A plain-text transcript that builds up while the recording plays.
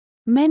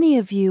Many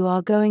of you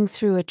are going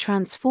through a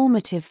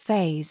transformative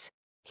phase,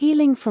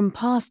 healing from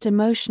past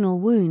emotional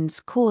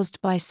wounds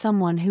caused by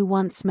someone who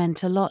once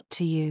meant a lot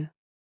to you.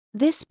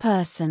 This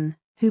person,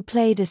 who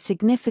played a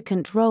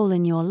significant role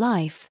in your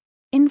life,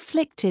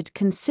 inflicted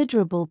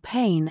considerable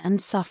pain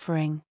and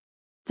suffering.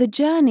 The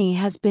journey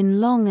has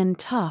been long and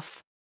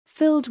tough,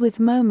 filled with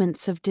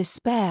moments of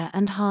despair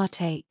and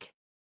heartache.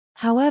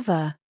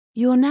 However,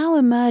 you're now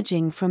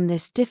emerging from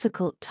this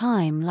difficult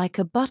time like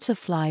a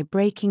butterfly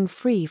breaking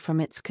free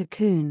from its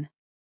cocoon.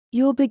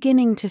 You're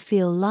beginning to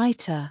feel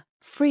lighter,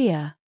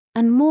 freer,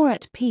 and more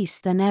at peace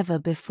than ever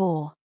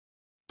before.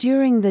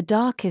 During the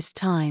darkest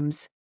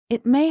times,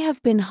 it may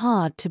have been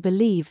hard to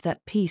believe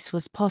that peace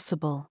was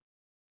possible.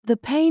 The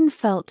pain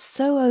felt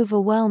so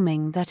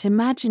overwhelming that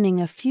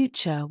imagining a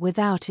future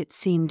without it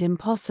seemed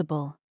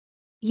impossible.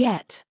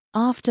 Yet,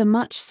 after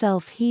much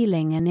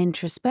self-healing and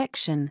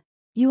introspection,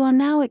 you are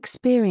now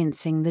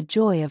experiencing the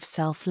joy of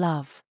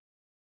self-love.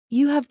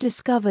 You have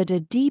discovered a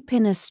deep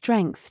inner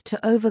strength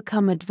to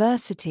overcome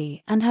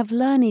adversity and have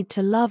learned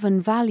to love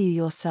and value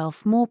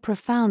yourself more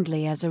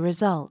profoundly as a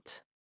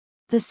result.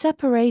 The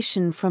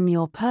separation from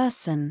your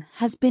person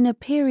has been a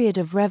period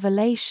of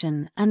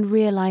revelation and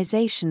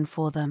realization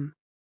for them.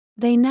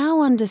 They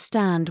now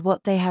understand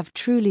what they have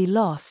truly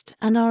lost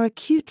and are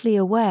acutely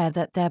aware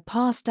that their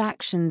past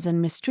actions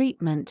and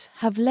mistreatment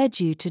have led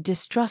you to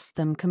distrust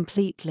them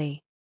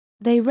completely.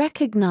 They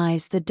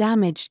recognize the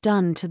damage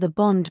done to the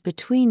bond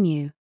between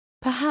you,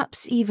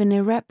 perhaps even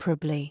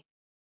irreparably.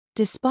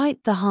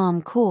 Despite the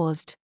harm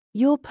caused,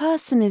 your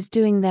person is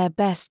doing their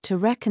best to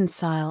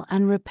reconcile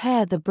and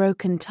repair the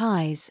broken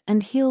ties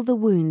and heal the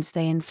wounds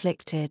they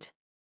inflicted.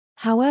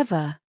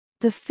 However,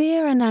 the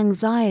fear and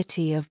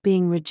anxiety of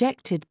being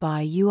rejected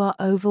by you are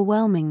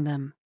overwhelming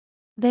them.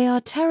 They are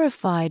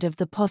terrified of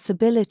the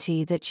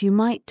possibility that you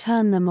might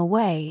turn them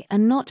away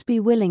and not be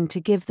willing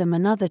to give them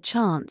another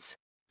chance,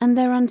 and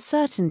their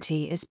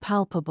uncertainty is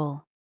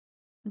palpable.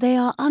 They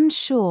are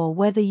unsure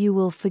whether you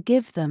will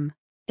forgive them,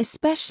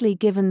 especially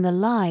given the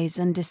lies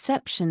and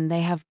deception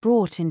they have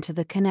brought into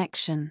the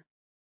connection.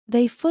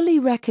 They fully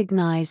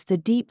recognize the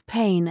deep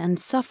pain and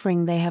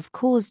suffering they have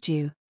caused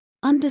you,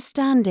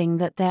 understanding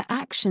that their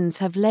actions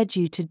have led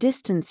you to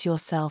distance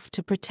yourself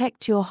to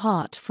protect your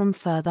heart from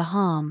further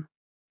harm.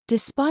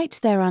 Despite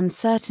their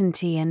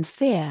uncertainty and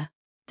fear,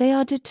 they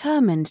are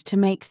determined to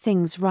make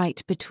things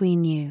right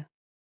between you.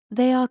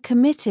 They are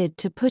committed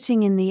to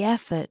putting in the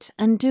effort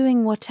and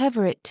doing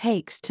whatever it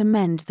takes to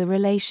mend the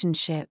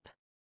relationship.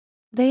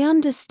 They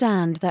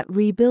understand that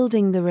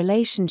rebuilding the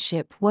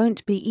relationship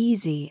won't be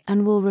easy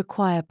and will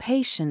require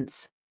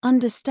patience,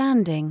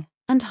 understanding,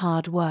 and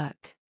hard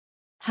work.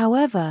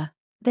 However,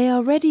 they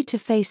are ready to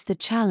face the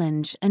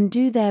challenge and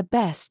do their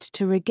best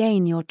to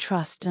regain your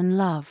trust and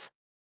love.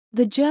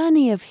 The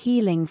journey of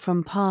healing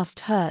from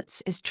past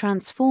hurts is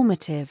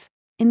transformative,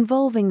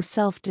 involving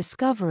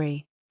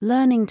self-discovery,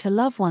 learning to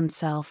love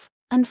oneself,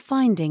 and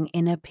finding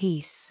inner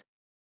peace.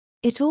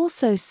 It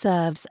also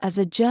serves as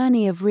a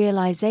journey of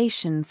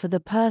realization for the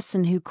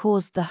person who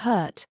caused the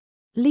hurt,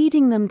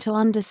 leading them to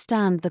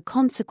understand the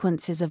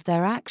consequences of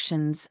their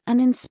actions and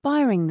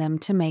inspiring them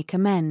to make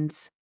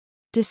amends.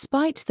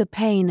 Despite the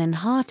pain and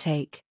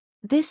heartache,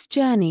 this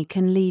journey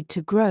can lead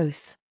to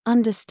growth,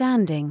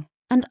 understanding,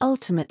 and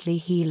ultimately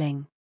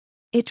healing.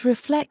 It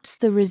reflects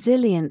the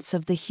resilience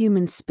of the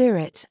human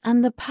spirit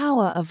and the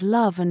power of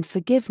love and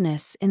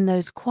forgiveness in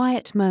those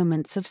quiet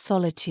moments of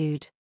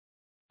solitude.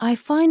 I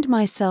find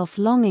myself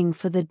longing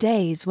for the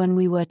days when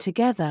we were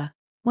together,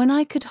 when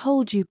I could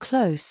hold you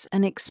close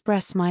and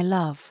express my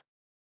love.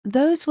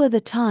 Those were the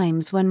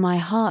times when my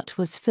heart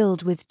was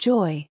filled with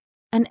joy,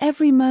 and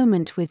every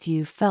moment with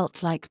you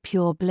felt like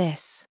pure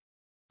bliss.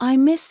 I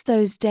miss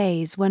those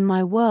days when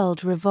my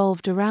world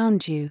revolved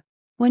around you,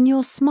 when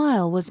your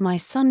smile was my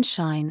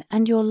sunshine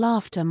and your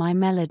laughter my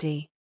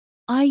melody.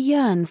 I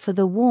yearn for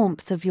the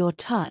warmth of your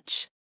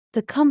touch,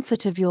 the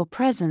comfort of your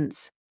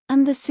presence,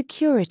 and the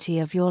security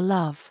of your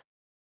love.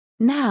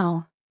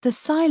 Now, the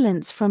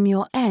silence from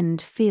your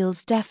end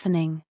feels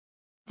deafening.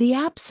 The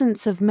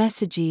absence of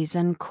messages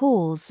and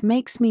calls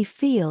makes me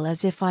feel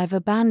as if I've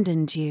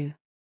abandoned you.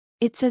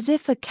 It's as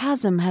if a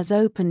chasm has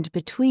opened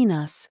between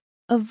us,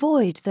 a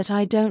void that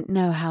I don't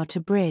know how to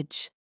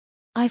bridge.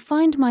 I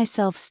find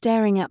myself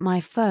staring at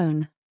my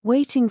phone,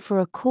 waiting for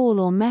a call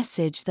or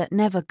message that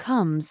never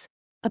comes,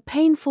 a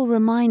painful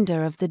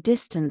reminder of the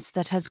distance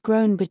that has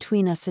grown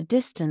between us, a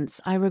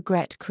distance I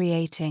regret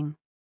creating.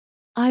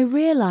 I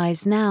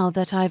realize now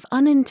that I've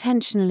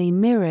unintentionally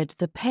mirrored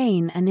the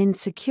pain and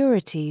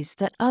insecurities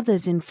that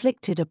others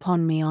inflicted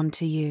upon me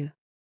onto you.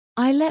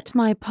 I let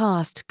my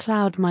past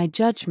cloud my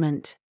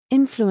judgment,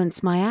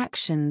 influence my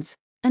actions,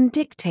 and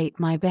dictate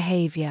my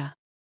behavior.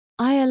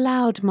 I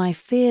allowed my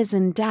fears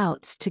and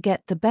doubts to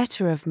get the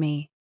better of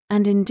me,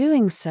 and in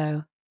doing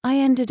so, I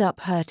ended up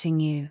hurting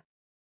you.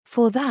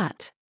 For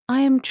that, I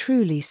am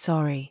truly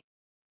sorry.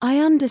 I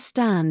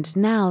understand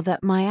now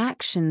that my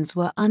actions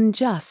were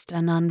unjust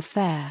and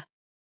unfair.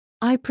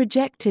 I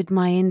projected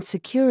my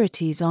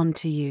insecurities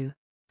onto you,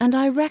 and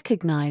I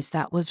recognize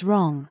that was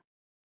wrong.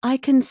 I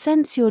can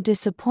sense your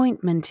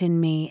disappointment in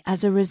me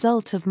as a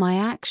result of my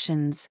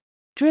actions,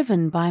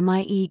 driven by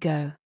my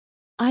ego.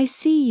 I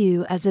see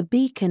you as a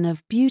beacon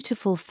of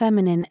beautiful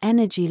feminine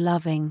energy,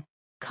 loving,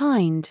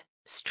 kind,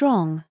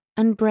 strong,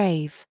 and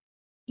brave.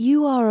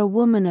 You are a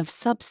woman of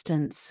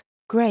substance,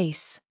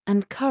 grace,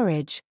 and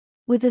courage,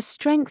 with a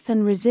strength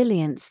and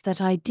resilience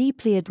that I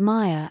deeply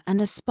admire and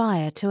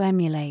aspire to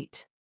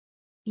emulate.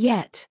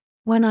 Yet,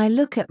 when I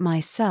look at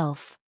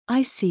myself,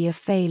 I see a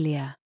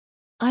failure.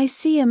 I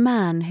see a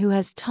man who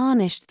has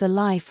tarnished the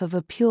life of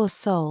a pure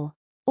soul,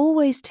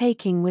 always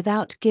taking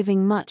without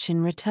giving much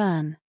in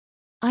return.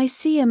 I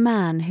see a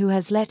man who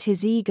has let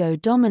his ego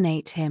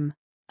dominate him,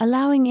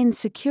 allowing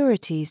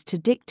insecurities to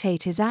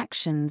dictate his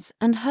actions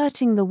and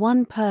hurting the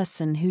one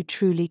person who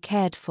truly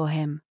cared for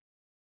him.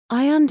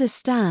 I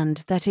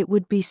understand that it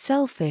would be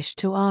selfish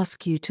to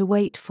ask you to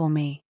wait for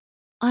me.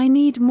 I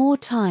need more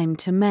time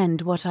to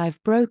mend what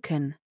I've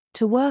broken,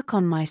 to work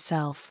on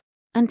myself,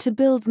 and to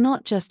build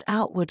not just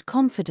outward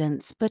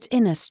confidence but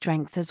inner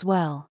strength as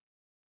well.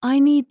 I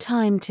need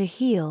time to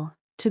heal,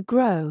 to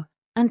grow,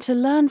 and to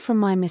learn from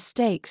my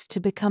mistakes to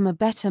become a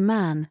better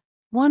man,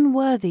 one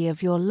worthy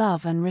of your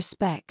love and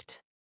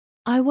respect.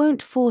 I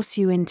won't force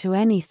you into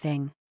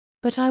anything,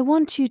 but I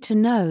want you to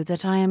know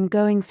that I am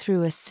going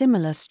through a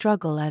similar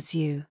struggle as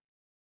you.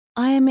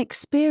 I am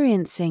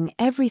experiencing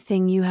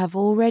everything you have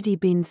already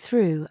been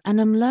through and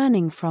am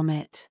learning from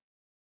it.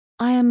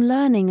 I am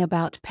learning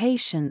about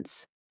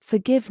patience,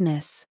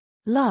 forgiveness,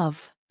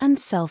 love, and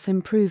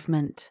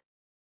self-improvement.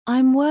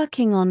 I'm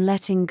working on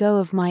letting go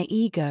of my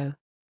ego,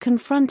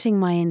 confronting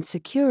my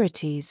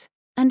insecurities,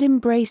 and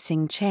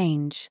embracing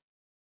change.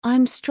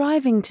 I'm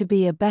striving to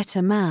be a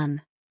better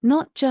man,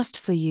 not just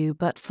for you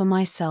but for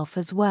myself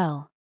as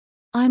well.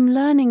 I'm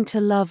learning to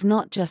love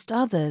not just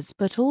others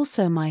but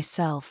also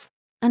myself,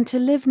 and to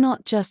live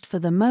not just for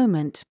the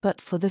moment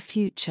but for the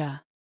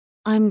future.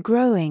 I'm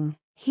growing,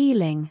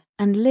 healing,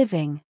 and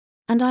living,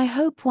 and I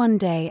hope one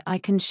day I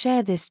can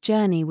share this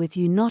journey with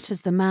you not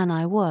as the man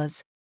I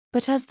was,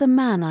 but as the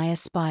man I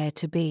aspire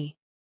to be.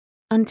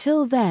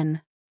 Until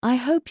then, I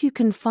hope you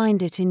can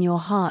find it in your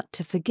heart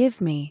to forgive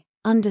me,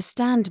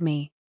 understand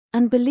me,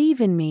 and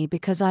believe in me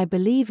because I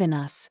believe in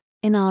us,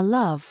 in our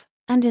love,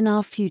 and in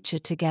our future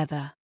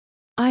together.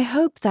 I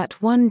hope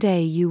that one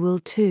day you will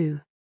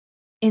too.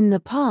 In the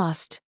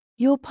past,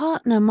 your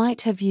partner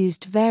might have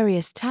used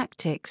various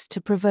tactics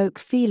to provoke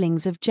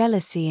feelings of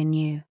jealousy in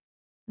you.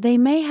 They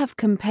may have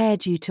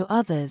compared you to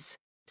others,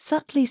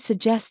 subtly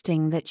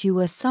suggesting that you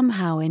were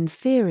somehow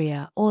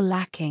inferior or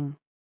lacking.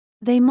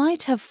 They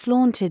might have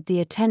flaunted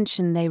the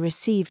attention they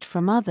received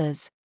from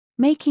others,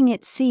 making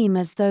it seem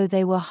as though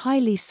they were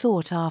highly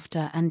sought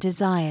after and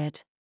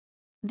desired.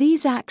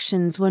 These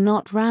actions were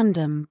not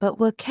random but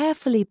were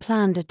carefully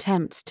planned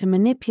attempts to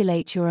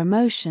manipulate your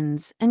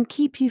emotions and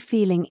keep you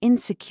feeling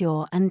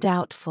insecure and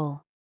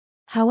doubtful.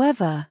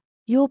 However,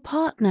 your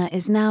partner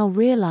is now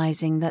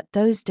realizing that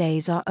those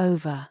days are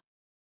over.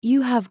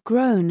 You have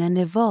grown and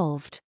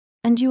evolved,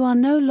 and you are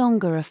no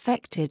longer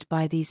affected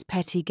by these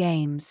petty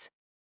games.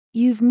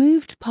 You've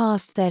moved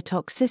past their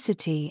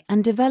toxicity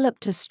and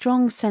developed a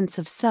strong sense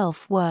of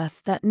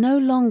self-worth that no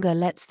longer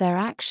lets their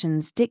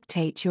actions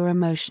dictate your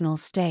emotional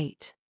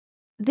state.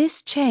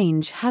 This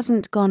change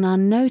hasn't gone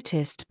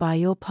unnoticed by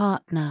your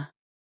partner.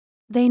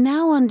 They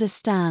now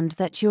understand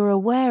that you're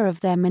aware of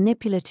their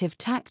manipulative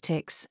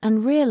tactics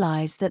and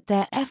realize that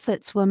their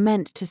efforts were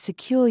meant to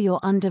secure your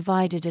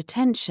undivided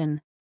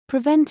attention,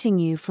 preventing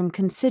you from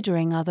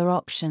considering other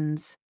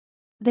options.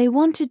 They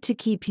wanted to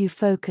keep you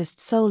focused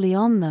solely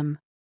on them,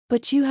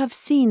 but you have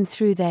seen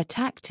through their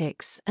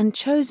tactics and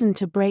chosen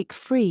to break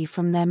free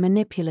from their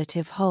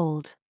manipulative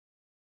hold.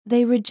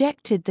 They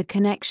rejected the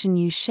connection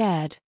you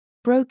shared,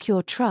 broke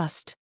your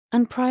trust,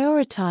 and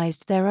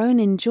prioritized their own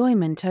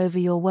enjoyment over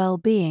your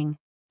well-being,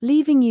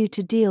 leaving you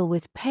to deal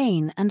with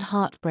pain and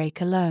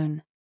heartbreak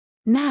alone.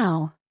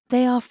 Now,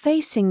 they are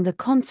facing the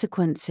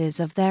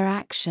consequences of their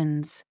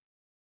actions.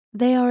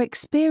 They are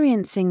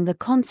experiencing the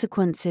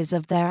consequences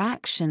of their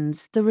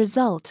actions, the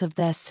result of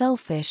their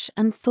selfish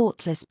and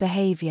thoughtless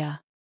behavior.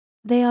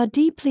 They are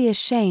deeply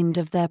ashamed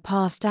of their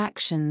past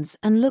actions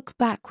and look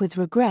back with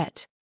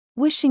regret,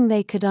 wishing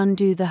they could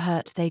undo the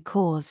hurt they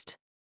caused.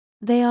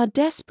 They are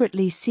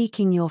desperately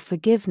seeking your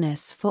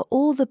forgiveness for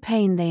all the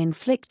pain they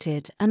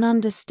inflicted and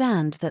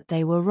understand that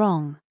they were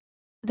wrong.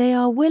 They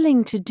are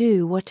willing to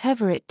do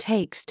whatever it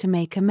takes to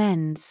make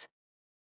amends.